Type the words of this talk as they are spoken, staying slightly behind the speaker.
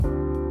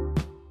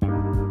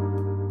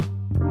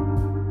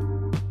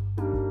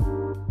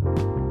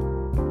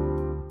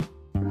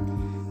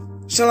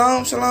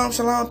Shalom, shalom,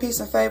 shalom, peace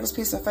and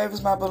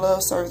favors, my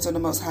beloved servants of the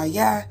Most High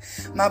Yah,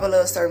 my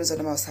beloved servants of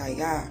the Most High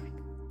Yah.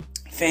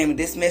 Family,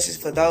 this message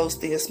for those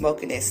still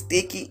smoking that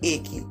sticky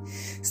icky,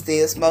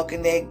 still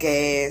smoking that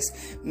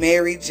gas,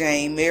 Mary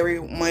Jane,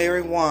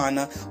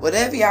 marijuana,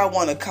 whatever y'all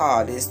want to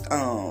call this,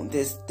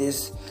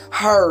 this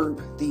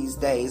herb these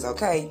days,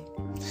 okay?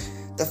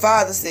 The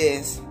Father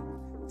says,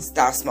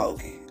 stop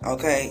smoking,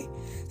 okay?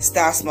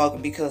 Stop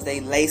smoking because they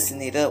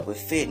lacing it up with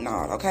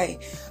fentanyl, okay?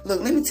 Look,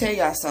 let me tell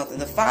y'all something.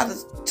 The Father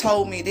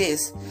told me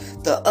this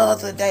the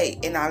other day,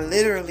 and I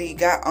literally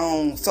got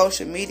on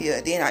social media,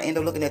 and then I ended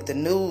up looking at the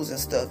news and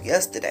stuff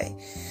yesterday.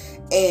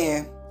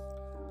 And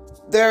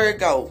there it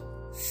go.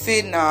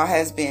 Fentanyl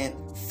has been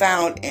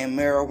found in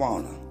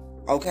marijuana,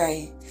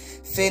 okay?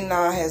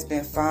 Fentanyl has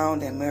been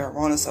found in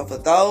marijuana. So for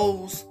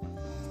those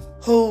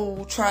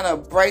who trying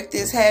to break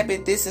this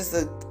habit, this is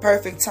the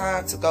perfect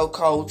time to go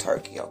cold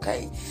turkey,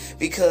 okay?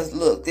 Because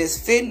look, this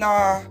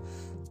fentanyl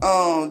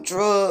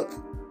drug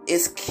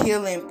is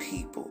killing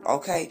people,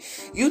 okay?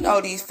 You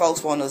know these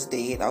folks want us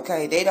dead,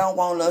 okay? They don't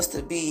want us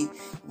to be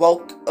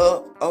woke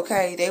up,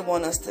 okay? They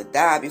want us to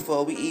die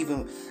before we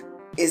even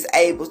is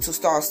able to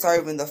start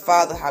serving the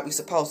Father how we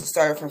supposed to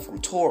serve him from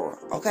Torah,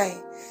 okay?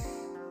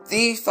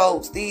 These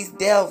folks, these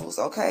devils,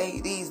 okay?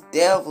 These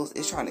devils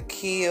is trying to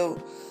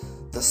kill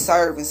the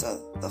servants of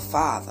the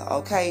Father,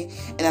 okay?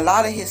 And a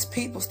lot of his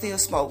people still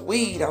smoke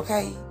weed,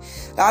 okay?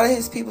 A lot of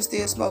his people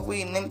still smoke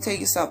weed. And let me tell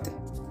you something.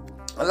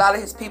 A lot of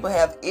his people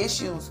have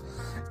issues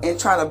in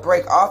trying to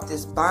break off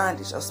this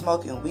bondage of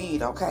smoking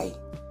weed, okay?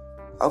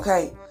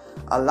 Okay?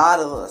 A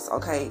lot of us,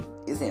 okay,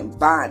 is in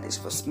bondage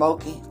for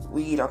smoking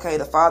weed, okay?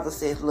 The Father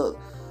says, look,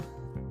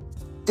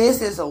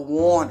 this is a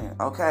warning,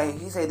 okay?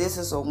 He said, this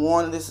is a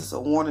warning, this is a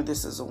warning,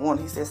 this is a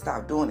warning. He said,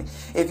 stop doing it.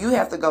 If you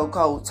have to go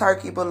cold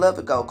turkey,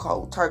 beloved, go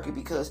cold turkey,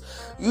 because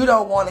you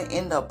don't want to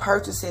end up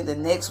purchasing the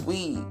next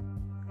weed,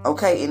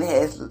 okay? And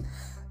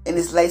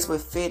it's laced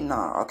with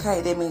fentanyl, okay?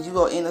 That means you're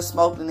going to end up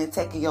smoking and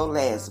taking your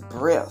last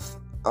breath,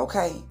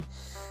 okay?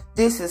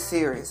 This is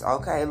serious,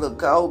 okay? Look,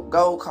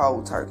 go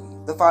cold turkey.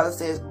 The Father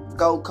says,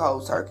 go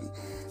cold turkey.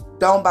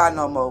 Don't buy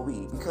no more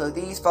weed, because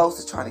these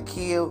folks are trying to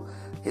kill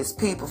his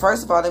people.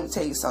 First of all, let me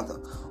tell you something.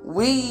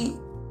 We,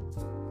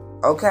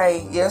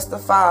 okay, yes, the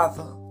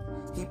Father,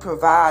 he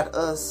provide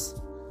us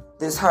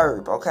this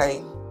herb,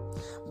 okay?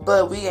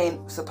 But we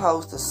ain't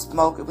supposed to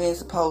smoke it. We ain't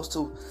supposed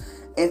to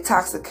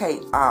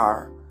intoxicate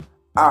our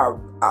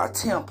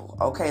temple,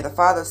 okay? The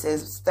Father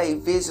says stay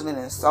vigilant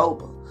and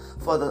sober,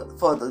 for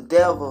the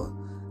devil,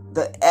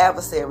 the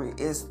adversary,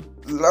 is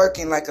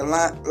lurking like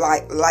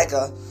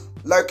a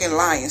lurking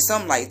lion,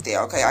 something like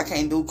that, okay? I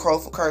can't do crow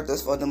for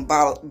curtains for them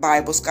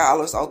Bible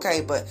scholars,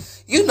 okay?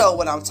 But you know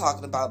what I'm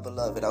talking about,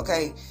 beloved,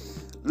 okay?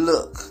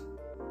 Look,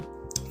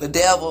 the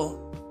devil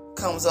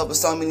comes up with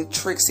so many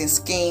tricks and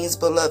schemes,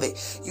 beloved.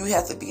 You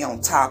have to be on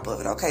top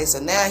of it, okay? So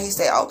now he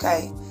said,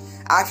 okay,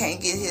 I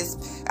can't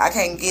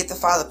get the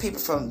Father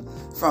people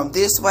from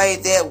this way,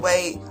 that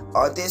way,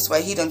 or this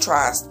way. He done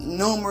tried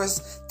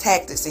numerous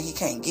tactics and he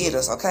can't get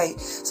us, okay?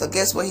 So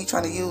guess what he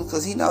trying to use?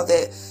 Because he know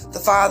that the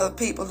Father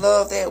people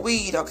love that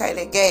weed, okay?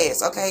 That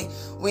gas, okay?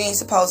 We ain't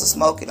supposed to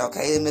smoke it,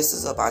 okay? It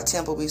messes up our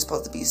temple. We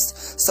supposed to be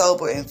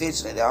sober and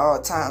vigilant at all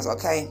times,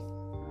 okay?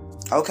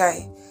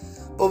 Okay?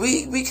 But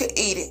we could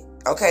eat it,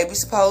 okay? We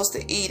supposed to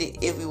eat it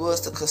if we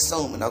was to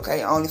consume it,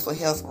 okay? Only for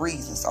health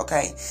reasons,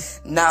 okay?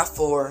 Not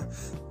for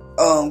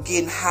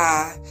getting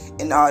high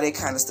and all that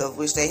kind of stuff,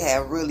 which they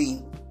have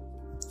really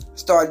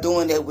start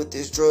doing that with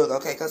this drug,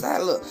 okay? Because I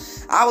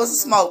was a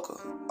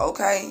smoker,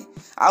 okay?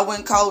 I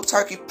went cold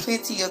turkey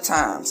plenty of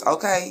times,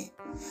 okay?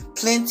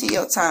 Plenty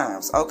of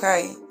times,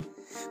 okay?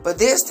 But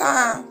this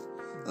time,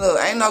 look,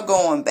 ain't no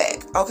going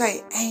back,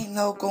 okay? Ain't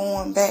no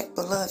going back,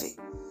 beloved.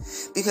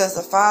 Because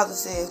the Father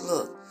says,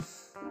 look,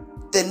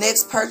 the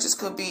next purchase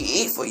could be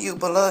it for you,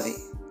 beloved.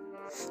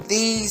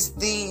 These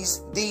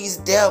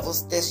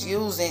devils that's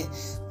using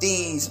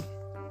these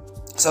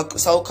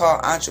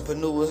so-called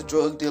entrepreneurs,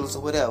 drug dealers,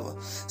 or whatever.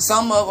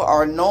 Some of them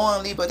are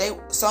knowingly, but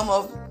some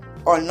of them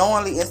are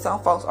knowingly, and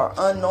some folks are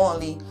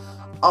unknowingly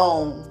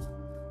on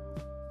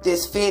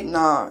this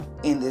fentanyl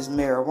in this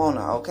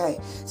marijuana, okay?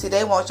 See,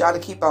 they want y'all to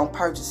keep on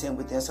purchasing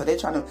with them, so they're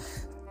trying to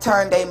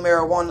turn their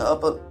marijuana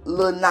up a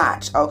little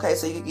notch, okay?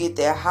 So you can get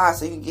that high,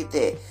 so you can get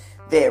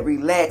that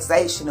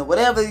relaxation, or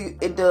whatever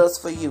it does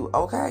for you,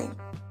 okay?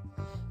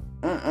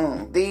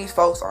 These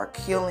folks are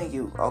killing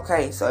you,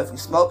 okay? So if you're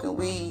smoking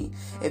weed,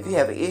 if you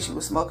have an issue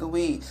with smoking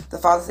weed, the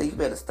Father said you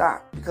better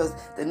stop, because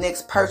the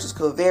next purchase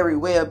could very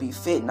well be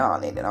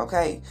fentanyl in it,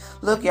 okay?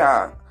 Look,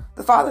 y'all,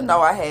 the Father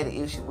know I had an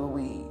issue with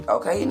weed,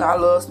 okay? You know I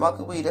love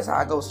smoking weed. That's how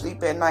I go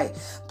sleep at night.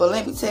 But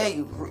let me tell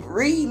you,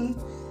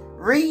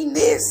 reading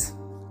this,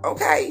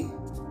 okay?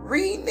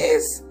 Reading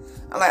this,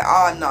 I'm like,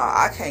 oh, no,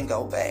 I can't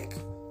go back.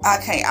 I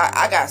can't.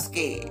 I got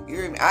scared. You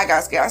hear me? I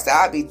got scared. I said,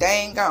 I'd be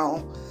dang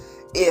gone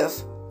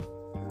if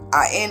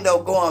I end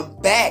up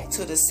going back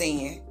to the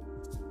sin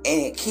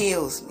and it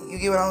kills me. You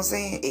get what I'm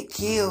saying? It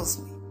kills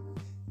me.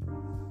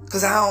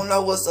 Because I don't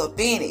know what's up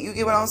in it. You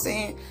get what I'm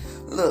saying?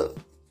 Look,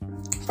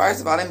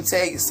 first of all, let me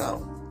tell you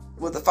something.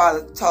 what the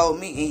Father told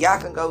me, and y'all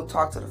can go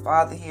talk to the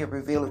Father here,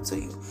 reveal it to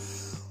you.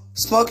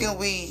 Smoking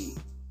weed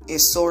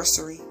is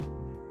sorcery,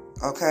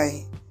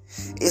 okay?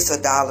 It's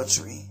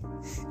idolatry.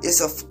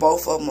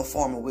 Both of them a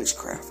form of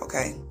witchcraft,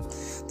 okay?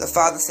 The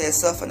Father said,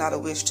 suffer not a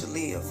witch to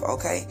live,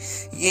 okay?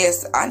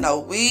 Yes, I know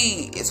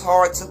weed is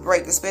hard to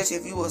break, especially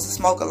if you was a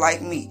smoker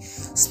like me,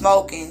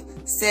 smoking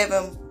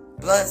 7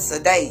 blunts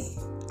a day,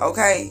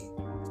 okay?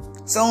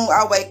 Soon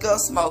I wake up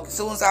smoking.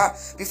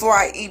 Before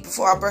I eat,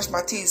 before I brush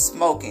my teeth,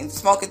 smoking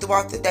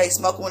throughout the day,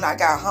 smoking when I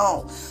got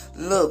home.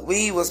 Look,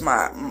 weed was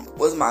my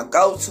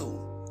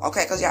go-to,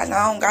 okay? Cause y'all know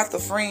I don't got the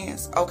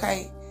friends,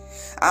 okay?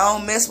 I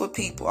don't mess with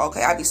people,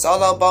 okay? I be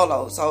solo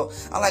bolo. So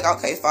I'm like,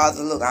 okay,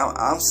 Father, look,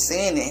 I'm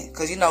sinning.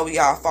 Because, you know, we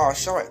all fall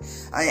short.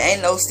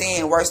 Ain't no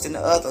sin worse than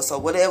the other. So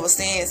whatever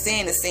sin is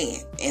sin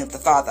in the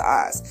Father's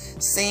eyes.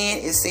 Sin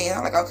is sin.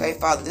 I'm like, okay,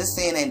 Father, this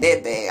sin ain't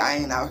that bad. I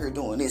ain't out here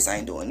doing this. I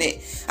ain't doing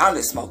that. I'm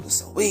just smoking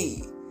some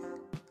weed.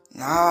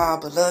 Nah,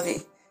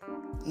 beloved.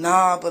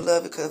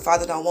 Because the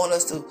Father don't want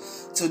us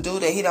to do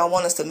that. He don't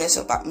want us to mess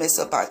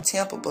up our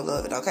temple,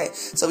 beloved, okay?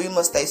 So we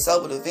must stay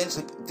sober and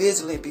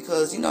vigilant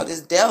because, you know,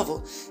 this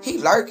devil, he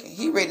lurking.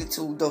 He ready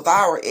to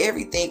devour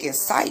everything in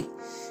sight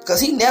because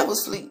he never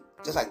sleep.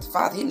 Just like the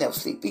Father, he never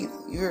sleep either.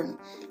 You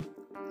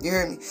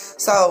hear me?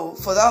 So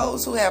for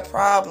those who have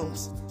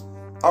problems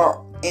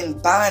or in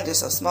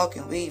bondage of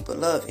smoking weed,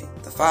 beloved,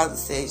 the Father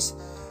says,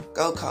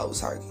 go cold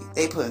turkey.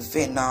 They putting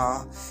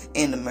fentanyl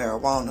in the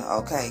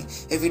marijuana, okay?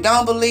 If you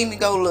don't believe me,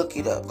 go look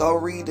it up. Go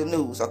read the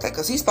news, okay?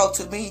 Because he spoke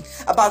to me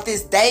about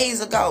this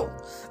days ago.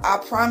 I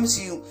promise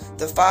you,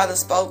 the Father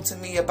spoke to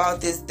me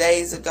about this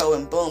days ago,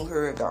 and boom,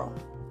 here it go.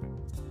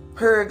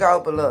 Here it go,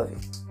 beloved.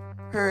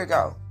 Here it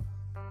go.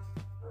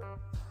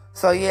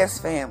 So yes,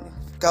 family,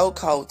 go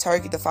cold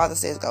turkey. The Father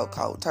says go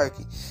cold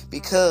turkey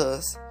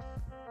because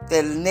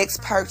the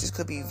next purchase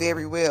could be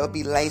very well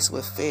be laced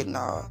with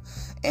fentanyl.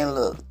 And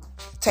look,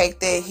 take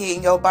that hit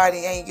and your body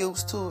ain't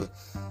used to it,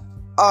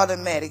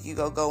 automatic you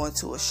go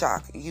into a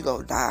shock and you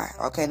go die,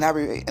 okay? And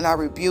I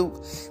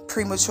rebuke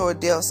premature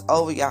deaths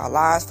over y'all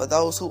lives. For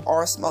those who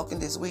are smoking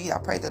this weed, I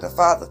pray that the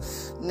Father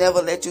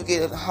never let you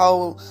get a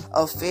hold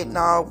of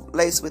fentanyl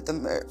laced with the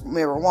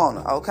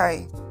marijuana,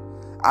 okay?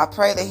 I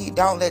pray that he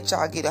don't let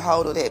y'all get a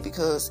hold of that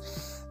because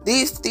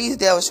these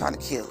devils trying to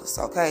kill us,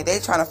 okay? They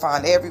trying to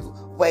find every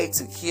way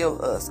to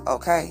kill us,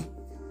 okay?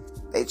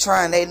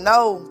 They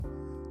know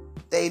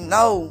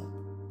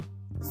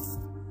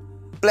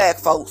black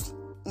folks.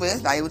 Well,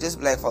 it's not even just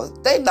black folks.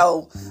 They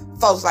know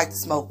folks like to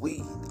smoke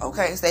weed,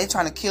 okay? So they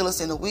trying to kill us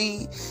in the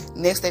weed.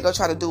 Next, they go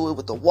try to do it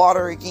with the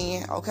water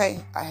again, okay?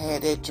 I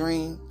had that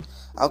dream,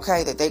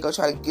 okay, that they go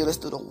try to get us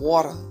through the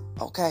water,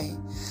 okay?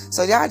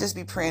 So y'all just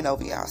be praying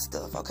over y'all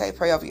stuff, okay?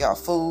 Pray over y'all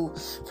food.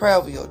 Pray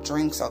over your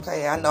drinks,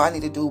 okay? I know I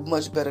need to do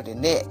much better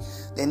than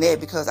that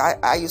because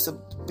I used to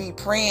be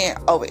praying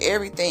over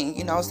everything,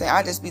 you know what I'm saying?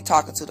 I just be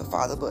talking to the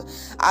Father, but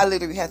I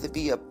literally have to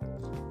be a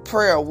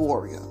prayer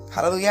warrior.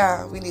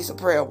 Hallelujah. We need some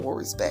prayer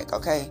warriors back,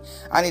 okay?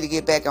 I need to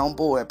get back on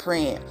board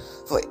praying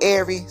for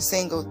every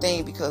single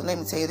thing because let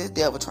me tell you, this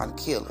devil trying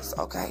to kill us,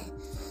 okay?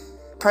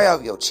 Pray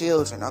over your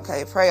children,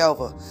 okay? Pray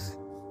over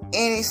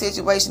any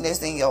situation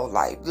that's in your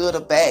life, good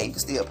or bad, you can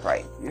still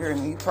pray. You hear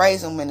me? You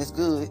praise him when it's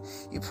good.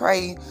 You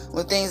pray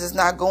when things is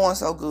not going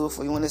so good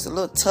for you, when it's a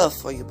little tough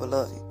for you,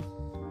 beloved.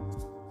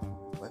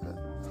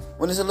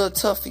 When it's a little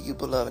tough for you,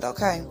 beloved,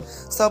 okay?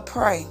 So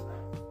pray.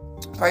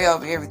 Pray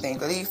over everything.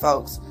 Because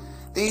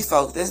these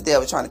folks, this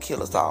devil trying to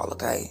kill us all,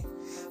 okay?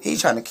 He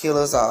trying to kill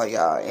us all,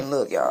 y'all. And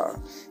look,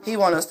 y'all, he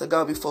want us to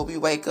go before we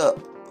wake up,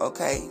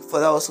 okay?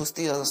 For those who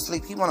still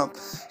asleep, he wanna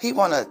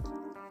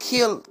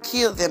kill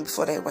them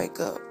before they wake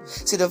up.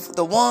 See,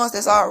 the ones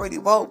that's already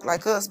woke,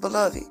 like us,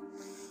 beloved,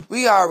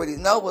 we already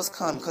know what's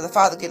coming because the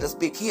Father get us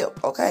big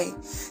help, okay?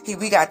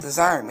 We got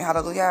discernment.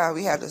 Hallelujah.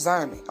 We have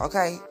discernment,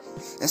 okay?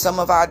 And some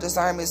of our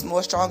discernment is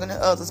more stronger than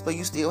others, but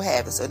you still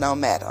have it, so it don't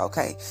matter,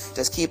 okay?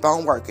 Just keep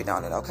on working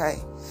on it, okay?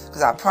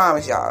 Because I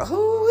promise y'all,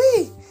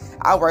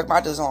 I work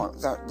my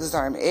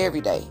discernment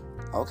every day,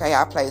 okay?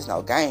 I plays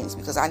no games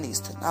because I needs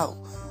to know.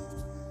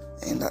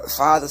 And the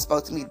Father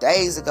spoke to me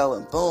days ago,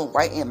 and boom,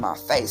 right in my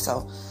face.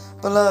 So,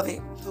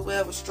 beloved,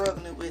 whoever's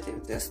struggling with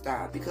it, just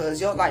stop.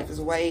 Because your life is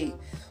way,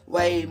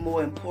 way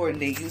more important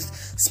than you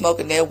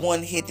smoking that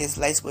one hit that's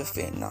laced with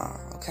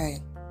fentanyl, okay?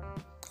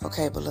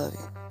 Okay, beloved.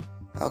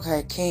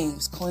 Okay,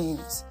 kings,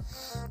 queens.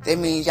 That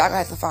means y'all gonna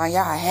have to find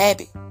y'all a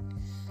habit.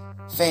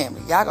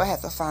 Family, y'all gonna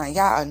have to find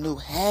y'all a new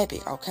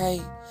habit,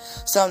 okay?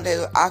 Something that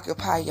will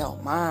occupy your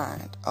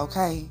mind,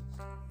 okay?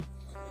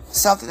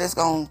 Something that's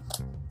gonna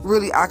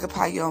really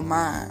occupy your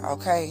mind,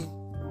 okay?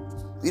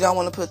 You don't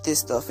want to put this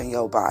stuff in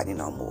your body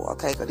no more,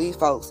 okay? Because these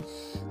folks,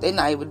 they're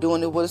not even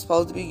doing it what it's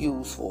supposed to be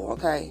used for,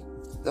 okay?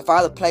 The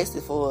Father placed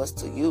it for us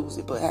to use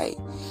it, but hey,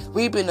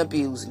 we've been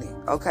abusing it,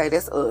 okay?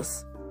 That's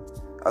us.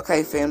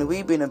 Okay, family,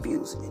 we've been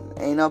abusing it.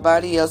 Ain't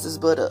nobody else's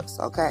but us,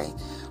 okay?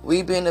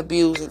 We've been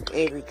abusing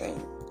everything,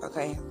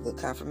 okay? The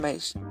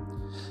confirmation.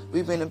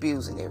 We've been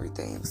abusing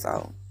everything,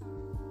 so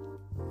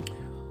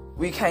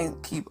we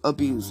can't keep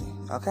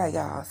abusing. Okay,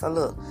 y'all. So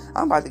look,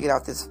 I'm about to get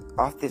off this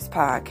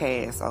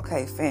podcast.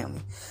 Okay,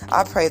 family.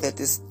 I pray that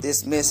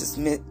this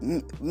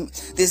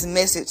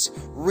message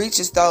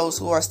reaches those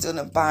who are still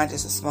in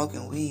bondage of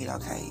smoking weed.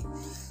 Okay,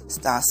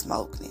 stop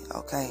smoking it.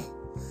 Okay,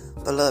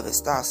 beloved,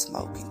 stop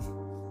smoking it.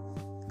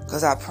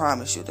 Because I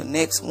promise you, the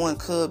next one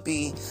could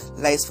be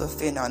laced with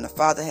fentanyl. And the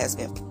Father has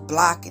been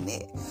blocking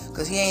it.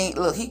 Because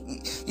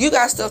you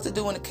got stuff to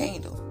do in the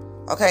kingdom.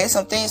 Okay,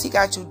 some things he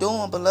got you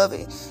doing,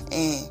 beloved.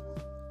 And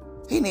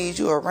he needs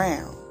you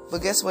around.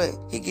 But guess what?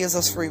 He gives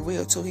us free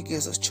will too. He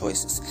gives us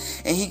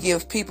choices. And he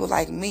gives people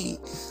like me,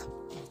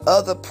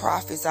 other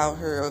prophets out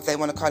here, if they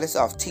want to call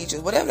themselves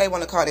teachers, whatever they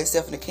want to call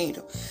themselves in the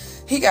kingdom.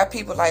 He got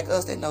people like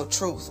us that know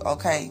truth,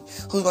 okay?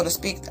 Who's going to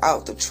speak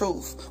out the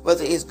truth,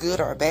 whether it's good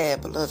or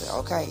bad, beloved,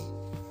 okay?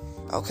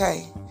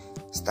 Okay?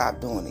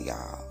 Stop doing it,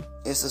 y'all.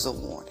 This is a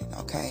warning,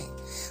 okay?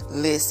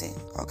 Listen,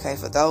 okay?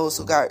 For those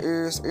who got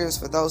ears.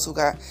 For those who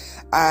got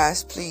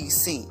eyes, please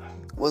see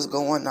what's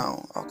going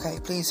on, okay?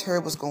 Please hear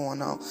what's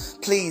going on.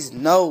 Please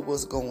know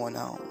what's going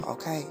on,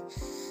 okay?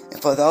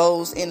 And for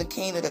those in the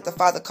kingdom that the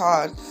Father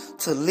called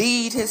to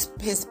lead his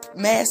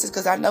masses,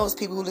 because I know it's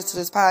people who listen to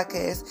this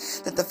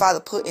podcast that the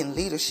Father put in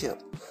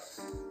leadership.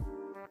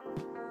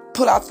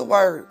 Put out the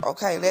word,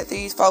 okay? Let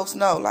these folks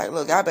know, like,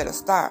 look, y'all better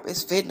stop.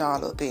 It's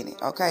fentanyl up in it,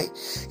 okay?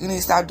 You need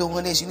to stop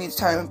doing this. You need to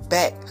turn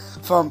back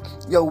from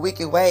your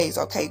wicked ways,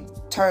 okay?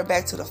 Turn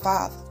back to the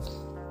Father.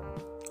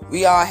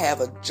 We all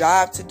have a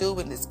job to do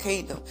in this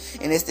kingdom,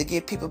 and it's to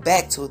get people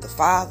back to the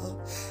Father.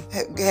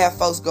 Have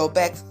folks go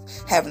back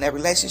having that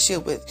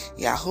relationship with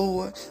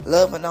Yahuwah,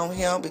 loving on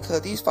him, because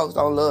these folks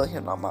don't love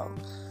him no more.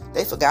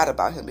 They forgot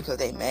about him because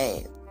they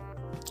mad.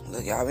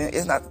 Look, y'all,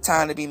 it's not the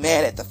time to be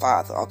mad at the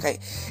Father, okay?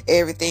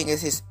 Everything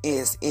is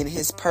in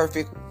his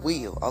perfect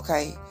will,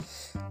 okay?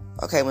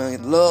 Okay,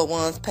 when loved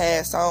ones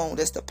pass on,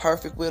 that's the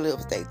perfect will. It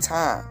was their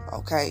time,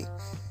 okay?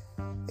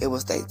 It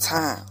was their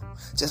time.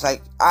 Just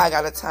like I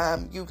got a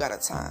time, you got a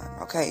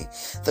time, okay?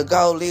 The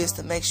goal is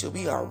to make sure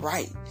we are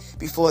right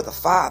before the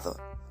Father,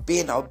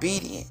 being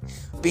obedient,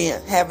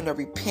 having a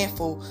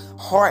repentful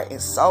heart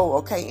and soul,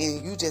 okay?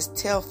 And you just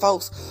tell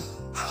folks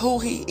who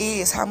he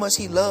is, how much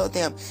he loved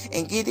them,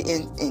 and get it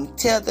and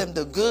tell them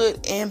the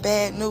good and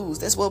bad news.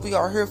 That's what we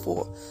are here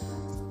for.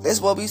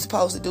 That's what we're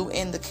supposed to do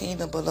in the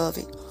kingdom,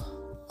 beloved.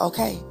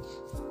 Okay?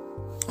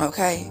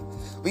 Okay?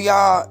 We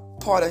are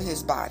part of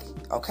his body,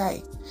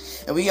 okay?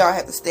 And we all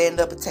have to stand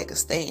up and take a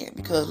stand.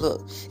 Because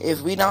look,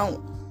 if we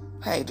don't,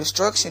 hey,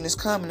 destruction is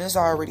coming. It's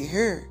already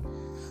here.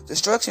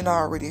 Destruction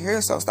already here.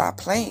 So stop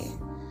playing.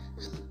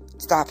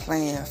 Stop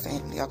playing,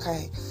 family,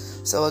 okay?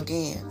 So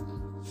again,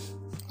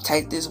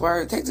 take this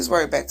word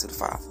back to the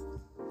Father.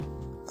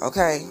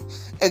 Okay?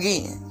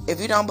 Again,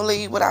 if you don't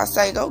believe what I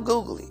say, go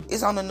Google it.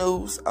 It's on the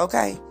news,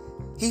 okay?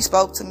 He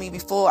spoke to me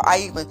before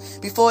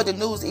the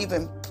news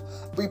even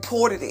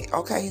reported it,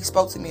 okay? He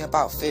spoke to me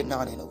about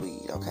fentanyl in the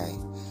weed, okay?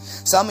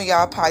 Some of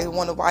y'all probably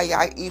wonder why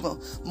y'all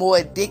even more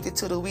addicted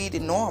to the weed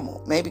than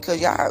normal. Maybe because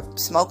y'all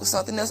smoking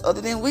something else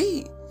other than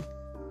weed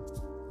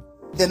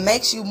that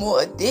makes you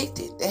more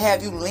addicted, to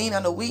have you lean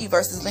on the weed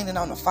versus leaning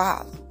on the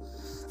Father.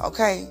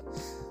 Okay?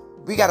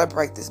 We got to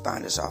break this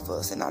bondage off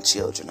us and our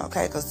children,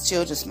 okay? Because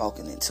children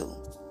smoking it too.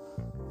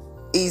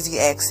 Easy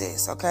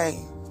access, okay?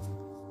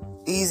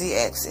 Easy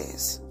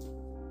access.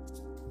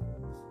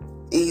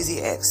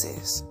 Easy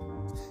access.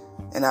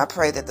 And I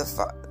pray that the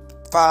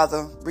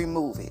Father,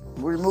 remove it.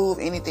 Remove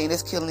anything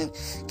that's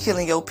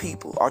killing your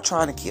people or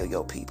trying to kill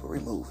your people.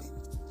 Remove it.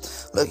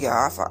 Look,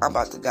 y'all, I'm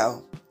about to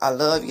go. I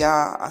love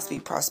y'all. I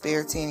speak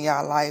prosperity in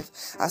y'all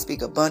life. I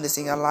speak abundance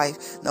in your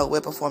life. No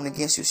weapon formed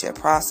against you shall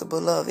prosper,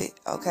 beloved.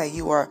 Okay,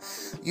 you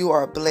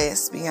are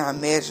blessed beyond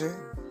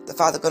measure. The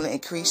Father going to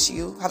increase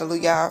you.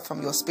 Hallelujah.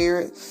 From your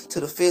spirit to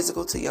the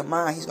physical to your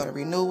mind. He's going to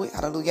renew it.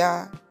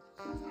 Hallelujah.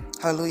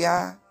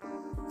 Hallelujah.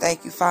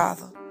 Thank you,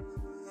 Father.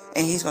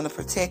 And he's going to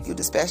protect you,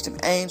 dispatch them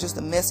angels,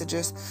 the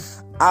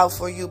messengers out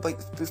for you,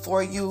 but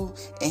before you.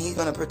 And he's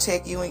going to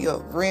protect you and your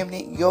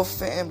remnant, your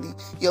family,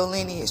 your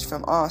lineage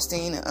from all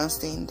seen and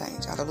unseen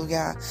danger.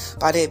 Hallelujah.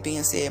 By that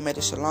being said, may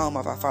the shalom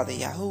of our Father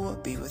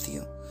Yahuwah be with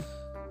you.